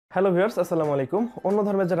Hello viewers, আসসালামু আলাইকুম। অন্য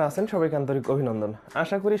ধর্মের যারা আছেন সবাইকে আন্তরিক অভিনন্দন।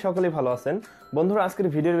 আশা করি সকলেই ভালো আছেন। বন্ধুরা, আজকের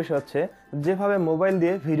ভিডিওর বিষয় হচ্ছে যেভাবে মোবাইল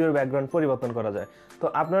দিয়ে ভিডিওর ব্যাকগ্রাউন্ড পরিবর্তন করা যায়। তো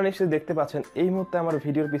আপনারা নিশ্চয়ই দেখতে পাচ্ছেন এই মুহূর্তে আমার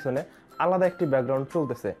ভিডিওর পিছনে আলাদা একটি ব্যাকগ্রাউন্ড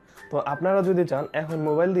চলতেছে। তো আপনারা যদি চান এখন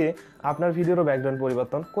মোবাইল দিয়ে আপনার ভিডিওরও ব্যাকগ্রাউন্ড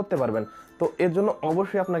পরিবর্তন করতে পারবেন। তো এর জন্য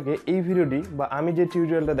অবশ্যই আপনাকে এই ভিডিওটি বা আমি যে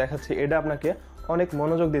টিউটোরিয়ালটা দেখাচ্ছি এটা আপনাকে অনেক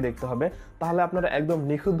মনোযোগ দিয়ে দেখতে হবে, তাহলে আপনারা একদম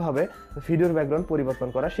নিখুঁতভাবে ভিডিওর ব্যাকগ্রাউন্ড পরিবর্তন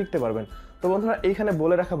করা শিখতে পারবেন। তো বন্ধুরা, এইখানে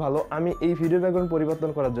বলে রাখা ভালো, আমি এই ভিডিও ব্যাকগ্রাউন্ড পরিবর্তন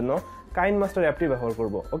করার জন্য কাইনমাস্টার অ্যাপটি ব্যবহার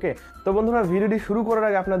করব। ওকে, তো বন্ধুরা, ভিডিওটি শুরু করার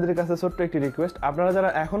আগে আপনাদের কাছে ছোট্ট একটি রিকোয়েস্ট, আপনারা যারা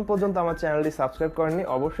এখন পর্যন্ত আমার চ্যানেলটি সাবস্ক্রাইব করেননি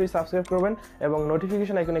অবশ্যই সাবস্ক্রাইব করবেন এবং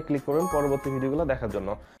নোটিফিকেশন আইকনে ক্লিক করবেন পরবর্তী ভিডিওগুলো দেখার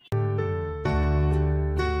জন্য।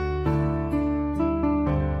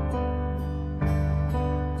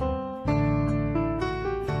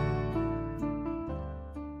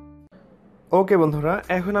 ওকে বন্ধুরা,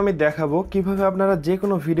 এখন আমি দেখাবো কিভাবে আপনারা যে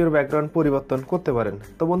কোনো ভিডিওর ব্যাকগ্রাউন্ড পরিবর্তন করতে পারেন।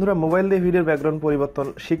 তো বন্ধুরা, মোবাইল দিয়ে ভিডিওর ব্যাকগ্রাউন্ড পরিবর্তন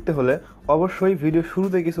শিখতে হলে অবশ্যই ভিডিও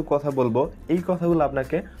শুরুতে কিছু কথা বলবো, এই কথাগুলো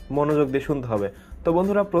আপনাকে মনোযোগ দিয়ে শুনতে হবে। তো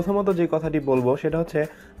বন্ধুরা, প্রথমত যে কথাটি বলবো সেটা হচ্ছে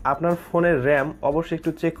আপনার ফোনের র্যাম অবশ্যই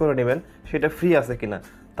একটু চেক করে নেবেন সেটা ফ্রি আছে কিনা।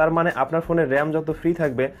 তার মানে আপনার ফোনের র্যাম যত ফ্রি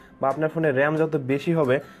থাকবে বা আপনার ফোনের র্যাম যত বেশি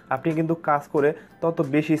হবে আপনি কিন্তু কাজ করে তত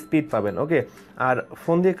বেশি স্পিড পাবেন। ওকে, আর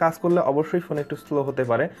ফোন দিয়ে কাজ করলে অবশ্যই ফোন একটু স্লো হতে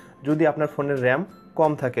পারে যদি আপনার ফোনের র্যাম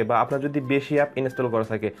কম থাকে বা আপনার যদি বেশি অ্যাপ ইনস্টল করা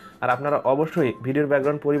থাকে। আর আপনারা অবশ্যই ভিডিওর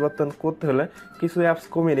ব্যাকগ্রাউন্ড পরিবর্তন করতে হলে কিছু অ্যাপস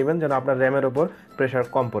কমিয়ে নেবেন যেন আপনার র্যামের ওপর প্রেশার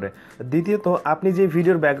কম পড়ে। দ্বিতীয়ত, আপনি যে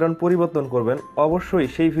ভিডিওর ব্যাকগ্রাউন্ড পরিবর্তন করবেন অবশ্যই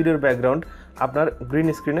সেই ভিডিওর ব্যাকগ্রাউন্ড আপনার গ্রিন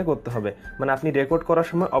স্ক্রিনে করতে হবে, মানে আপনি রেকর্ড করার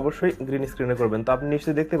সময় অবশ্যই গ্রিন স্ক্রিনে করবেন। তো আপনি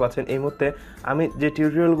নিশ্চয়ই দেখতে পাচ্ছেন এই মুহূর্তে আমি যে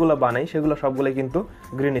টিউটোরিয়ালগুলো বানাই সেগুলো সবগুলোই কিন্তু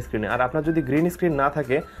গ্রিন স্ক্রিনে। আর আপনার যদি গ্রিন স্ক্রিন না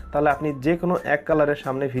থাকে তাহলে আপনি যে কোনো এক কালারের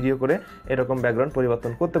সামনে ভিডিও করে এরকম ব্যাকগ্রাউন্ড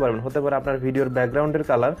পরিবর্তন করতে পারবেন। হতে পারে আপনার ভিডিওর ব্যাকগ্রাউন্ডের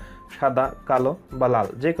কালার সাদা, কালো বা লাল,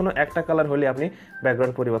 যে কোনো একটা কালার হলে আপনি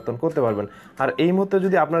ব্যাকগ্রাউন্ড পরিবর্তন করতে পারবেন। আর এই মুহূর্তে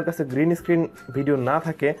যদি আপনার কাছে গ্রিন স্ক্রিন ভিডিও না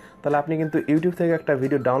থাকে তাহলে আপনি কিন্তু ইউটিউব থেকে একটা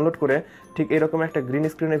ভিডিও ডাউনলোড করে ঠিক এরকম একটা গ্রিন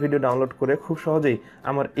স্ক্রিনের ভিডিও ডাউনলোড করে খুব সহজেই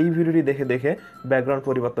আমার এই ভিডিওটি দেখে দেখে ব্যাকগ্রাউন্ড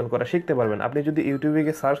পরিবর্তন করা শিখতে পারবেন। আপনি যদি ইউটিউবে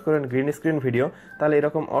গিয়ে সার্চ করেন গ্রিন স্ক্রিন ভিডিও তাহলে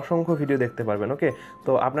এরকম অসংখ্য ভিডিও দেখতে পারবেন। ওকে,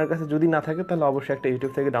 তো আপনার কাছে যদি না থাকে তাহলে অবশ্যই একটা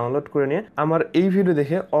ইউটিউব থেকে ডাউনলোড করে নিয়ে আমার এই ভিডিও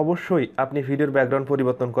দেখে অবশ্যই আপনি ভিডিওর ব্যাকগ্রাউন্ড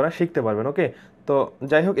পরিবর্তন করা শিখতে পারবেন। ওকে, তো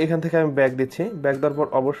যাই হোক, এখান থেকে আমি ব্যাক দিচ্ছি। ব্যাক দেওয়ার পর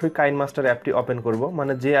অবশ্যই কাইনমাস্টার অ্যাপটি ওপেন করব,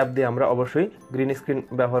 মানে যে অ্যাপ দিয়ে আমরা অবশ্যই গ্রিন স্ক্রিন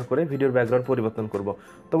ব্যবহার করে ভিডিওর ব্যাকগ্রাউন্ড পরিবর্তন করব।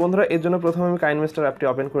 তো বন্ধুরা, এর জন্য প্রথমে আমি কাইনমাস্টার অ্যাপটি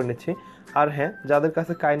ওপেন করে নিচ্ছি। আর হ্যাঁ, যাদের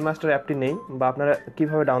কাছে কাইনমাস্টার অ্যাপটি নেই বা আপনারা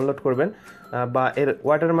কীভাবে ডাউনলোড করবেন বা এর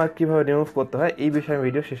ওয়াটারমার্ক কীভাবে রিমুভ করতে হয় এই বিষয়ে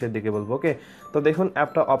ভিডিও শেষের দিকে বলবো। ওকে, তো দেখুন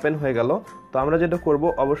অ্যাপটা ওপেন হয়ে গেল। তো আমরা যেটা করব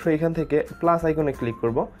অবশ্যই এখান থেকে প্লাস আইকনে ক্লিক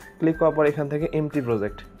করব। ক্লিক করার পর এখান থেকে এমটি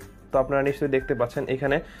প্রজেক্ট, তো আপনারা নিশ্চয়ই দেখতে পাচ্ছেন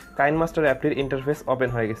এখানে কাইনমাস্টার অ্যাপটির ইন্টারফেস ওপেন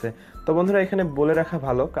হয়ে গেছে। তো বন্ধুরা, এখানে বলে রাখা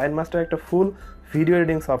ভালো, কাইনমাস্টার একটা ফুল ভিডিও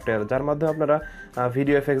এডিটিং সফটওয়্যার যার মাধ্যমে আপনারা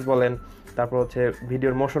ভিডিও এফেক্টস বলেন, তারপর হচ্ছে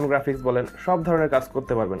ভিডিওর মোশন গ্রাফিক্স বলেন, সব ধরনের কাজ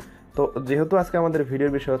করতে পারবেন। তো যেহেতু আজকে আমাদের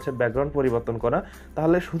ভিডিওর বিষয় হচ্ছে ব্যাকগ্রাউন্ড পরিবর্তন করা,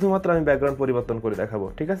 তাহলে শুধুমাত্র আমি ব্যাকগ্রাউন্ড পরিবর্তন করে দেখাবো,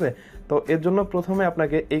 ঠিক আছে? তো এর জন্য প্রথমে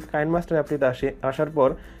আপনাকে এই কাইনমাস্টার অ্যাপটিতে আসার পর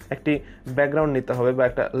একটি ব্যাকগ্রাউন্ড নিতে হবে বা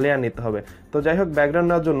একটা লেয়ার নিতে হবে। তো যাই হোক, ব্যাকগ্রাউন্ড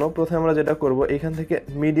নেওয়ার জন্য প্রথমে আমরা যেটা করব এখান থেকে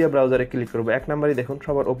মিডিয়া ব্রাউজারে ক্লিক করব। এক নম্বরই দেখুন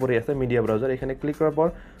সবার উপরেই আছে মিডিয়া ব্রাউজার। এখানে ক্লিক করার পর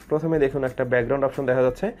প্রথমে দেখুন একটা ব্যাকগ্রাউন্ড অপশন দেখা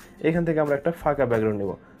যাচ্ছে, এখান থেকে আমরা একটা ফাঁকা ব্যাকগ্রাউন্ড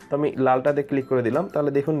নেব। তো আমি লালটাতে ক্লিক করে দিলাম, তাহলে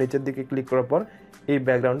দেখুন নিচের দিকে ক্লিক করার পর এই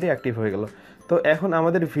ব্যাকগ্রাউন্ডটি অ্যাক্টিভ হয়ে গেল। তো এখন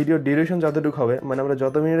আমাদের ভিডিও ডিউরেশন যতটুকু হবে, মানে আমরা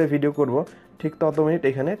যত মিনিটের ভিডিও করব ঠিক তত মিনিট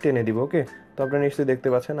এখানে টেনে দিব। ওকে, তো আপনারা নিশ্চয়ই দেখতে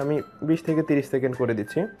পাচ্ছেন আমি 20 থেকে 30 সেকেন্ড করে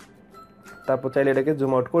দিচ্ছি। তারপর চাইলে এটাকে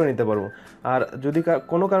জুম আউট করে নিতে পারবো। আর যদি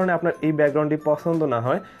কোনো কারণে আপনার এই ব্যাকগ্রাউন্ডটি পছন্দ না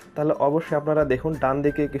হয় তাহলে অবশ্যই আপনারা দেখুন ডান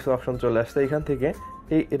দিকে কিছু অপশন চলে আসছে, এখান থেকে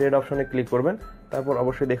এই রেড অপশনে ক্লিক করবেন। তারপর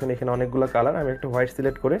অবশ্যই দেখুন এখানে অনেকগুলো কালার, আমি একটা হোয়াইট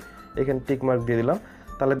সিলেক্ট করে এখানে টিক মার্ক দিয়ে দিলাম,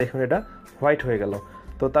 তাহলে দেখুন এটা হোয়াইট হয়ে গেল।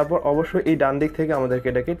 তো তারপর অবশ্যই এই ডান দিক থেকে আমাদেরকে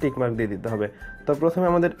এটাকে টিক মার্ক দিয়ে দিতে হবে। তো প্রথমে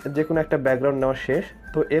আমাদের যে কোনো একটা ব্যাকগ্রাউন্ড নেওয়া শেষ।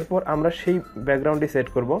 তো এরপর আমরা সেই ব্যাকগ্রাউন্ডটি সেট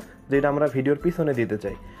করব যেটা আমরা ভিডিওর পিছনে দিতে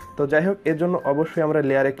চাই। তো যাই হোক, এর জন্য অবশ্যই আমরা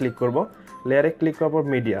লেয়ারে ক্লিক করব। লেয়ারে ক্লিক করার পর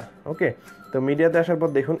মিডিয়া। ওকে, তো মিডিয়াতে আসার পর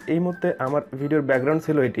দেখুন এই মুহূর্তে আমার ভিডিওর ব্যাকগ্রাউন্ড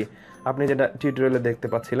ছিল এটি, আপনি যেটা টিউটোরিয়ালে দেখতে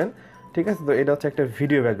পাচ্ছিলেন, ঠিক আছে? তো এটা হচ্ছে একটা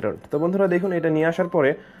ভিডিও ব্যাকগ্রাউন্ড। তো বন্ধুরা দেখুন, এটা নিয়ে আসার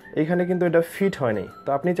পরে এইখানে কিন্তু এটা ফিট হয়নি। তো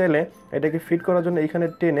আপনি চাইলে এটাকে ফিট করার জন্য এইখানে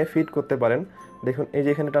টেনে ফিট করতে পারেন। দেখুন এই যে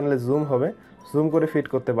এখানে টানলে জুম হবে, জুম করে ফিট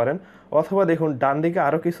করতে পারেন। অথবা দেখুন ডান দিকে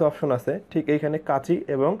আরও কিছু অপশন আছে, ঠিক এইখানে কাঁচি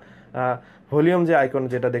এবং ভলিউম যে আইকন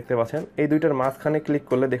যেটা দেখতে পাচ্ছেন এই দুইটার মাঝখানে ক্লিক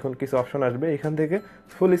করলে দেখুন কিছু অপশন আসবে। এখান থেকে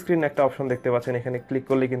ফুল স্ক্রিন একটা অপশন দেখতে পাচ্ছেন, এখানে ক্লিক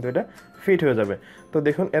করলে কিন্তু এটা ফিট হয়ে যাবে। তো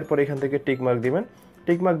দেখুন এরপর এখান থেকে টিক মার্ক দিবেন।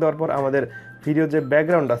 টিকমার্ক দেওয়ার পর আমাদের ভিডিওর যে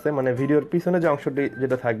ব্যাকগ্রাউন্ড আছে মানে ভিডিওর পিছনে যে অংশটি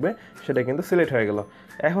যেটা থাকবে সেটা কিন্তু সিলেক্ট হয়ে গেল।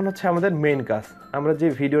 এখন হচ্ছে আমাদের মেইন কাজ, আমরা যে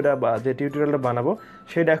ভিডিওটা বা যে টিউটোরিয়ালটা বানাবো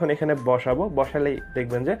সেটা এখন এখানে বসাবো, বসালেই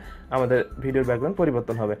দেখবেন যে আমাদের ভিডিওর ব্যাকগ্রাউন্ড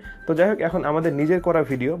পরিবর্তন হবে। তো যাই হোক, এখন আমাদের নিজের করা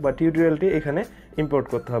ভিডিও বা টিউটোরিয়ালটি এখানে ইম্পোর্ট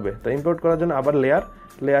করতে হবে। তো ইম্পোর্ট করার জন্য আবার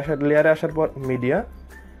লেয়ারে আসার পর মিডিয়া,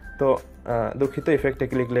 তো দুঃখিত ইফেক্টে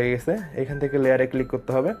ক্লিক লেগে গেছে, এখান থেকে লেয়ারে ক্লিক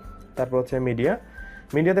করতে হবে, তারপর হচ্ছে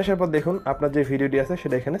মিডিয়াতে আসার পর দেখুন আপনার যে ভিডিওটি আছে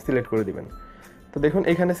সেটা এখানে সিলেক্ট করে দিবেন। তো দেখুন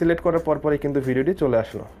এখানে সিলেক্ট করার পরপরই কিন্তু ভিডিওটি চলে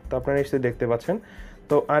আসলো, তো আপনারা নিশ্চয়ই দেখতে পাচ্ছেন।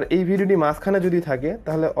 তো আর এই ভিডিওটি মাঝখানে যদি থাকে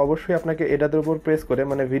তাহলে অবশ্যই আপনাকে এটার উপর প্রেস করে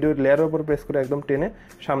মানে ভিডিওর লেয়ারের উপর প্রেস করে একদম টেনে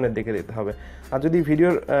সামনের দিকে দিতে হবে। আর যদি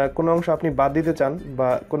ভিডিওর কোনো অংশ আপনি বাদ দিতে চান বা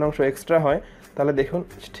কোনো অংশ এক্সট্রা হয় তাহলে দেখুন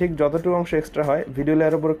ঠিক যতটুকু অংশ এক্সট্রা হয় ভিডিও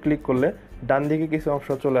লেয়ারের উপর ক্লিক করলে ডান দিকে কিছু অংশ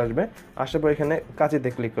চলে আসবে, আসার পর এখানে কাঁচিতে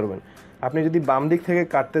ক্লিক করবেন। আপনি যদি বাম দিক থেকে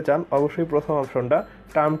কাটতে চান অবশ্যই প্রথম অপশনটা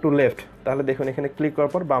টার্ন টু লেফট, তাহলে দেখুন এখানে ক্লিক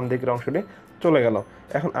করার পর বাম দিকের অংশটি চলে গেল।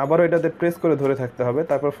 এখন আবারও এটাতে প্রেস করে ধরে থাকতে হবে,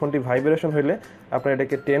 তারপর ফোনটি ভাইব্রেশন হইলে আপনার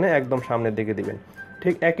এটাকে টেনে একদম সামনের দিকে দিবেন।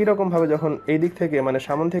 ঠিক একই রকমভাবে যখন এই দিক থেকে মানে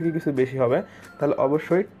সামন থেকে কিছু বেশি হবে তাহলে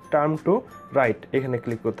অবশ্যই টার্ন টু রাইট এখানে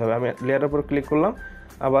ক্লিক করতে হবে। আমি লেয়ারের উপর ক্লিক করলাম,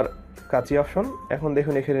 আবার কাঁচি অপশন, এখন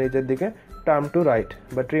দেখুন এখানে নিচের দিকে টার্ন টু রাইট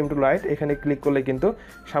বা ট্রিম টু রাইট এখানে ক্লিক করলে কিন্তু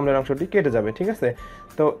সামনের অংশটি কেটে যাবে, ঠিক আছে।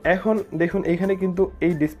 তো এখন দেখুন এখানে কিন্তু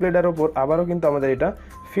এই ডিসপ্লেটার ওপর আবারও কিন্তু আমাদের এটা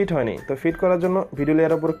ফিট হয়নি। তো ফিট করার জন্য ভিডিও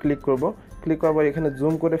লেয়ারের উপর ক্লিক করব, ক্লিক করার পর এখানে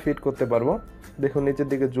জুম করে ফিট করতে পারবো, দেখুন নিচের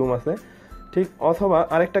দিকে জুম আছে ঠিক। অথবা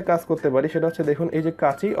আরেকটা কাজ করতে পারি, সেটা হচ্ছে দেখুন এই যে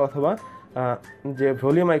কাঁচি অথবা যে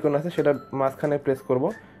ভলিউম আইকন আছে সেটার মাঝখানে প্রেস করব,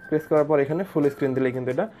 প্রেস করার পর এখানে ফুল স্ক্রিন দিলে কিন্তু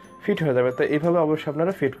এটা ফিট হয়ে যাবে। তো এইভাবে অবশ্যই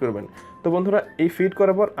আপনারা ফিট করবেন। তো বন্ধুরা এই ফিট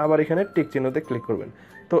করার পর আবার এখানে টিক চিহ্নতে ক্লিক করবেন।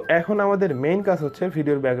 তো এখন আমাদের মেইন কাজ হচ্ছে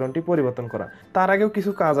ভিডিওর ব্যাকগ্রাউন্ডটি পরিবর্তন করা। তার আগেও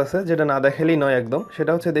কিছু কাজ আছে যেটা না দেখালেই নয় একদম,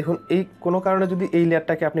 সেটা হচ্ছে দেখুন এই কোনো কারণে যদি এই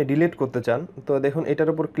লেয়ারটাকে আপনি ডিলিট করতে চান তো দেখুন এটার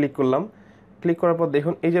উপর ক্লিক করলাম, ক্লিক করার পর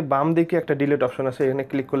দেখুন এই যে বাম দিকে একটা ডিলিট অপশন আছে, এখানে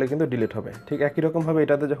ক্লিক করলে কিন্তু ডিলিট হবে। ঠিক একই রকমভাবে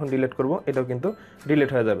এটাতে যখন ডিলিট করব এটাও কিন্তু ডিলিট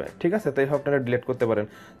হয়ে যাবে, ঠিক আছে। তো এইভাবে আপনারা ডিলিট করতে পারেন।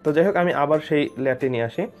 তো যাই হোক আমি আবার সেই লেয়ারটি নিয়ে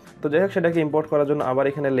আসি। তো যাই হোক সেটাকে ইম্পোর্ট করার জন্য আবার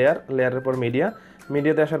এখানে লেয়ারের পর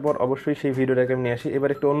মিডিয়াতে আসার পর অবশ্যই সেই ভিডিওটাকে আমি নিয়ে আসি। এবার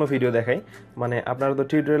একটু অন্য ভিডিও দেখাই, মানে আপনারা তো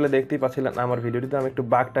টিউটোরিয়ালে দেখতেই পাচ্ছিলেন আমার ভিডিওটিতে আমি একটু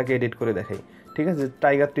বাঘটাকে এডিট করে দেখাই, ঠিক আছে।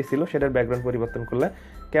 টাইগারটি ছিল সেটার ব্যাকগ্রাউন্ড পরিবর্তন করলে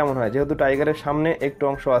কেমন হয়, যেহেতু টাইগারের সামনে একটু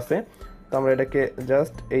অংশ আছে তো আমরা এটাকে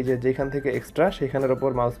জাস্ট এই যে যেখান থেকে এক্সট্রা সেখানের ওপর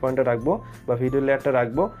মাউস পয়েন্টটা রাখবো বা ভিডিও লেয়ারটা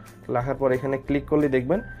রাখবো, রাখার পর এখানে ক্লিক করলেই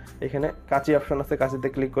দেখবেন এখানে কাঁচি অপশন আছে, কাঁচিতে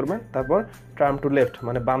ক্লিক করবেন, তারপর টার্ন টু লেফট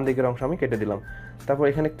মানে বাম দিকের অংশ আমি কেটে দিলাম, তারপর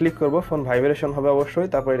এখানে ক্লিক করব, ফোন ভাইব্রেশন হবে অবশ্যই,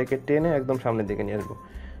 তারপর এটাকে টেনে একদম সামনের দিকে নিয়ে আসবো।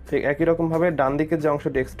 ঠিক একই রকমভাবে ডান দিকের যে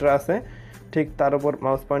অংশটি এক্সট্রা আছে ঠিক তার উপর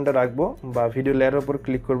মাউস পয়েন্টটা রাখবো বা ভিডিও লেয়ারের উপর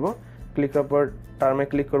ক্লিক করব, ক্লিক করার পর টার্মে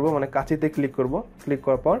ক্লিক করব মানে কাঁচিতে ক্লিক করব, ক্লিক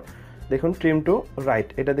করার পর দেখুন ট্রিম টু রাইট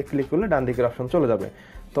এটাতে ক্লিক করলে ডান দিকের অপশন চলে যাবে।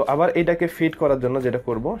 তো আবার এটাকে ফিট করার জন্য যেটা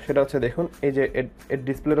করব সেটা হচ্ছে দেখুন এই যে এর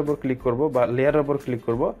ডিসপ্লের ওপর ক্লিক করব বা লেয়ারের ওপর ক্লিক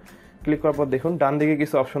করব, ক্লিক করার পর দেখুন ডান দিকে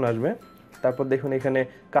কিছু অপশন আসবে, তারপর দেখুন এখানে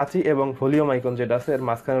কাঁচি এবং ভলিউম আইকন যেটা আছে এর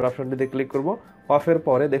মাঝখানের অপশনটিতে ক্লিক করব, অফের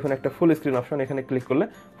পরে দেখুন একটা ফুল স্ক্রিন অপশন, এখানে ক্লিক করলে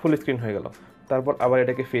ফুল স্ক্রিন হয়ে গেল, তারপর আবার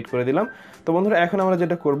এটাকে ফিট করে দিলাম। তো বন্ধুরা এখন আমরা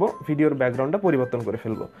যেটা করব ভিডিওর ব্যাকগ্রাউন্ডটা পরিবর্তন করে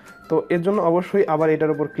ফেলবো। তো এর জন্য অবশ্যই আবার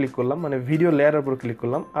এটার উপর ক্লিক করলাম মানে ভিডিও লেয়ারের উপর ক্লিক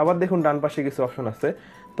করলাম, আবার দেখুন ডান পাশে কিছু অপশন আছে।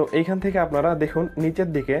 তো এইখান থেকে আপনারা দেখুন নিচের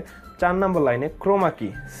দিকে 4 নম্বর লাইনে ক্রোমা কি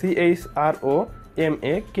CHROMAKEY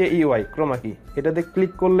ক্রোমা কি এটাতে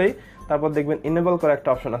ক্লিক করলেই তারপর দেখবেন ইনেবল করা একটা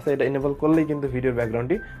অপশন আছে, এটা ইনেবল করলেই কিন্তু ভিডিওর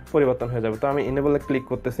ব্যাকগ্রাউন্ডটি পরিবর্তন হয়ে যাবে। তো আমি ইনেবলে ক্লিক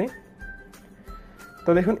করতেছি,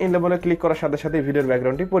 তো দেখুন ইনেবলে ক্লিক করার সাথে সাথে ভিডিওর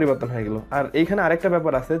ব্যাকগ্রাউন্ডটি পরিবর্তন হয়ে গেল। আর এইখানে আরেকটা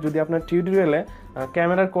ব্যাপার আছে, যদি আপনার টিউটোরিয়ালে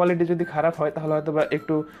ক্যামেরার কোয়ালিটি যদি খারাপ হয় তাহলে হয়তো বা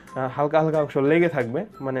একটু হালকা হালকা অংশ লেগে থাকবে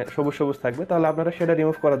মানে সবুজ সবুজ থাকবে, তাহলে আপনারা সেটা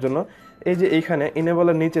রিমুভ করার জন্য এই যে এইখানে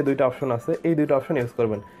ইনেবলের নিচে দুইটা অপশন আছে, এই দুইটা অপশন ইউজ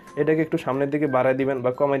করবেন। এটাকে একটু সামনের দিকে বাড়ায় দিবেন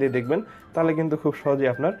বা কমাই দিয়ে দেখবেন, তাহলে কিন্তু খুব সহজেই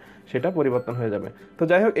আপনার সেটা পরিবর্তন হয়ে যাবে। তো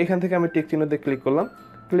যাই হোক এখান থেকে আমি টিক চিহ্নতে ক্লিক করলাম,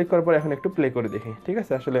 ক্লিক করার পর এখন একটু প্লে করে দেখি, ঠিক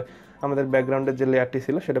আছে, আসলে আমাদের ব্যাকগ্রাউন্ডের যে লেয়ারটি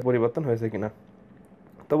ছিল সেটা পরিবর্তন হয়েছে কিনা।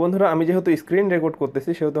 তো বন্ধুরা আমি যেহেতু স্ক্রিন রেকর্ড করতেছি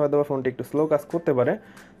সেহেতু হয়তো ফোনটি একটু স্লো কাজ করতে পারে,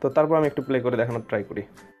 তো তারপর আমি একটু প্লে করে দেখানোর ট্রাই করি।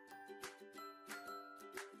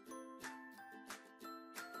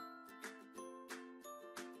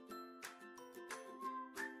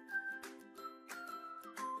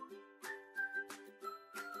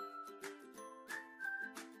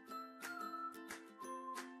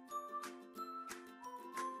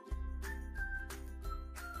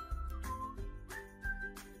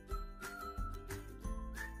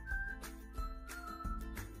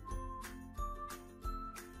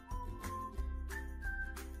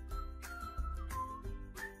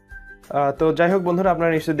 তো যাই হোক বন্ধুরা,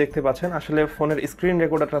 আপনারা নিশ্চয়ই দেখতে পাচ্ছেন আসলে ফোনের স্ক্রিন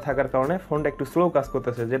রেকর্ডারটা থাকার কারণে ফোনটা একটু স্লো কাজ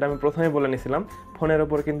করতেছে, যেটা আমি প্রথমে বলে নিয়েছিলাম। ফোনের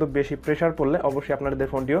ওপর কিন্তু বেশি প্রেশার পড়লে অবশ্যই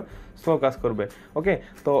আপনাদের ফোনটিও স্লো কাজ করবে। ওকে,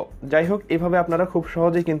 তো যাই হোক, এইভাবে আপনারা খুব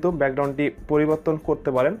সহজেই কিন্তু ব্যাকগ্রাউন্ডটি পরিবর্তন করতে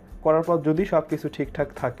পারেন। করার পর যদি সব কিছু ঠিকঠাক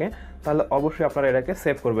থাকে তাহলে অবশ্যই আপনারা এটাকে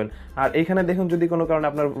সেভ করবেন। আর এইখানে দেখুন, যদি কোনো কারণে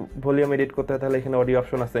আপনার ভলিউম এডিট করতে হয় তাহলে এখানে অডিও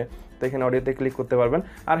অপশন আছে, তো এখানে অডিওতে ক্লিক করতে পারবেন।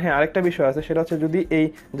 আর হ্যাঁ, আরেকটা বিষয় আছে, সেটা হচ্ছে যদি এই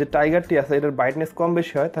যে টাইগারটি আছে এটার ব্রাইটনেস কম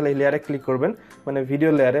বেশি হয় তাহলে এই লেয়ারে ক্লিক করবেন, মানে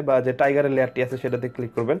ভিডিও লেয়ারে বা যে টাইগারের লেয়ারটি আছে সেটাতে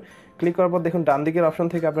ক্লিক করবেন। ক্লিক করার পর দেখুন ডান দিকের অপশন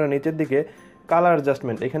থেকে আপনারা নিচের দিকে কালার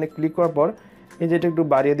অ্যাডজাস্টমেন্ট, এখানে ক্লিক করার পর এই যেটা একটু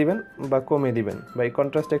বাড়িয়ে দিবেন বা কমিয়ে দিবেন, বা এই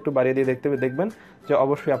কন্ট্রাস্টটা একটু বাড়িয়ে দিয়ে দেখবেন যে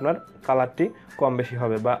অবশ্যই আপনার কালারটি কম বেশি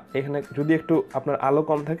হবে। বা এখানে যদি একটু আপনার আলো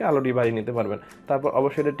কম থাকে আলোটি বাড়িয়ে নিতে পারবেন। তারপর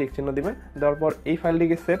অবশ্যই এটা টিক চিহ্ন দিবেন। দেওয়ার পর এই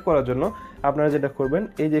ফাইলটিকে সেভ করার জন্য আপনারা যেটা করবেন,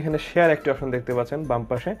 এই যে এখানে শেয়ার একটি অপশন দেখতে পাচ্ছেন বাম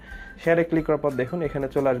পাশে, শেয়ারে ক্লিক করার পর দেখুন এখানে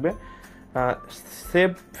চলে আসবে সেভ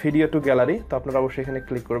ভিডিও টু গ্যালারি। তো আপনারা অবশ্যই এখানে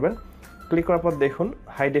ক্লিক করবেন। ক্লিক করার পর দেখুন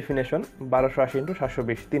হাই ডেফিনেশন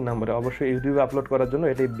 1280x720 3 নম্বরে, অবশ্যই ইউটিউবে আপলোড করার জন্য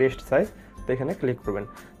এটাই বেস্ট সাইজ। তো এখানে ক্লিক করবেন,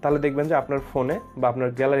 তাহলে দেখবেন যে আপনার ফোনে বা আপনার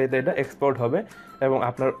গ্যালারিতে এটা এক্সপোর্ট হবে এবং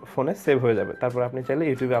আপনার ফোনে সেভ হয়ে যাবে। তারপর আপনি চাইলে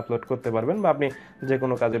ইউটিউবে আপলোড করতে পারবেন বা আপনি যে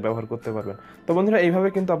কোনো কাজে ব্যবহার করতে পারবেন। তো বন্ধুরা, এইভাবে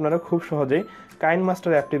কিন্তু আপনারা খুব সহজেই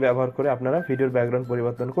কাইনমাস্টার অ্যাপটি ব্যবহার করে আপনারা ভিডিওর ব্যাকগ্রাউন্ড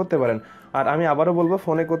পরিবর্তন করতে পারেন। আর আমি আবারও বলবো,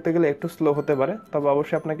 ফোনে করতে গেলে একটু স্লো হতে পারে, তবে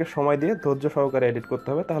অবশ্যই আপনাকে সময় দিয়ে ধৈর্য সহকারে এডিট করতে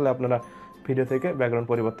হবে, তাহলে আপনারা ভিডিও থেকে ব্যাকগ্রাউন্ড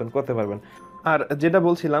পরিবর্তন করতে পারবেন। আর যেটা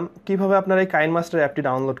বলছিলাম কিভাবে আপনারা এই কাইনমাস্টার অ্যাপটি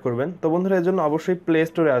ডাউনলোড করবেন, তো বন্ধুরা এর জন্য অবশ্যই প্লে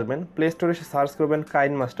স্টোরে আসবেন। প্লে স্টোরে এসে সার্চ করবেন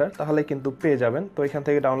কাইনমাস্টার, তাহলে কিন্তু পেয়ে যাবেন। তো এখান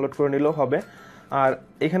থেকে ডাউনলোড করে নিলেও হবে। আর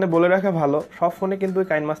এখানে বলে রাখা ভালো, সব ফোনে কিন্তু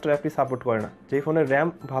কাইনমাস্টার অ্যাপটি সাপোর্ট করে না। যেই ফোনের র্যাম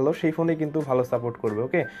ভালো সেই ফোনে কিন্তু ভালো সাপোর্ট করবে।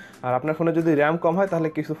 ওকে, আর আপনার ফোনে যদি র্যাম কম হয় তাহলে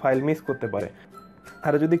কিছু ফাইল মিস করতে পারে।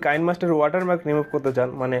 আর যদি কাইনমাস্টার ওয়াটারমার্ক রিমুভ করতে চান,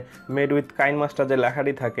 মানে মেড উইথ কাইনমাস্টার যে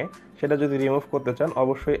লেখাটি থাকে সেটা যদি রিমুভ করতে চান,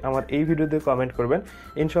 অবশ্যই আমার এই ভিডিওতে কমেন্ট করবেন।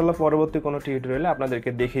 ইনশাল্লাহ পরবর্তী কোনো টিউটোরিয়ালে আপনাদেরকে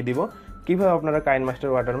দেখিয়ে দিব কীভাবে আপনারা কাইনমাস্টার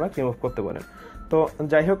ওয়াটারমার্ক রিমুভ করতে পারেন। তো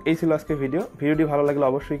যাই হোক, এই ছিল আজকে ভিডিওটি ভালো লাগলে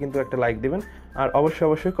অবশ্যই কিন্তু একটা লাইক দিবেন, আর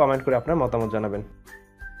অবশ্যই কমেন্ট করে আপনার মতামত জানাবেন।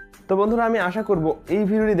 তো বন্ধুরা, আমি আশা করব এই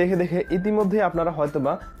ভিডিওটি দেখে ইতিমধ্যেই আপনারা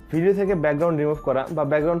হয়তোবা ভিডিও থেকে ব্যাকগ্রাউন্ড রিমুভ করা বা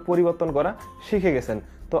ব্যাকগ্রাউন্ড পরিবর্তন করা শিখে গেছেন।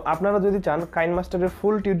 তো আপনারা যদি চান কাইনমাস্টারের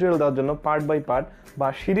ফুল টিউটোরিয়াল দেওয়ার জন্য পার্ট বাই পার্ট বা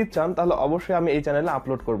সিরিজ চান, তাহলে অবশ্যই আমি এই চ্যানেলে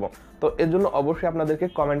আপলোড করব। তো এর জন্য অবশ্যই আপনাদেরকে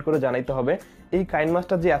কমেন্ট করে জানাইতে হবে। এই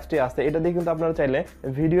কাইনমাস্টার যে অ্যাপটি আছে এটা দিয়ে কিন্তু আপনারা চাইলে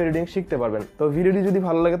ভিডিও এডিটিং শিখতে পারবেন। তো ভিডিওটি যদি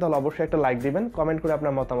ভালো লাগে তাহলে অবশ্যই একটা লাইক দিবেন, কমেন্ট করে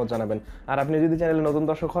আপনার মতামত জানাবেন। আর আপনি যদি চ্যানেলে নতুন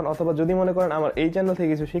দর্শক হন অথবা যদি মনে করেন আমার এই চ্যানেল থেকে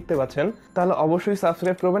কিছু শিখতে পাচ্ছেন, তাহলে অবশ্যই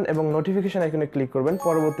সাবস্ক্রাইব করবেন এবং নোটিফিকেশন আইকনে ক্লিক করবেন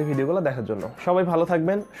পরবর্তী ভিডিওগুলো দেখার জন্য। সবাই ভালো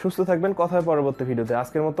থাকবেন, সুস্থ থাকবেন, কথা হয় পরবর্তী ভিডিওতে।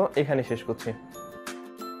 আজকের মতো এখানেই শেষ করছি।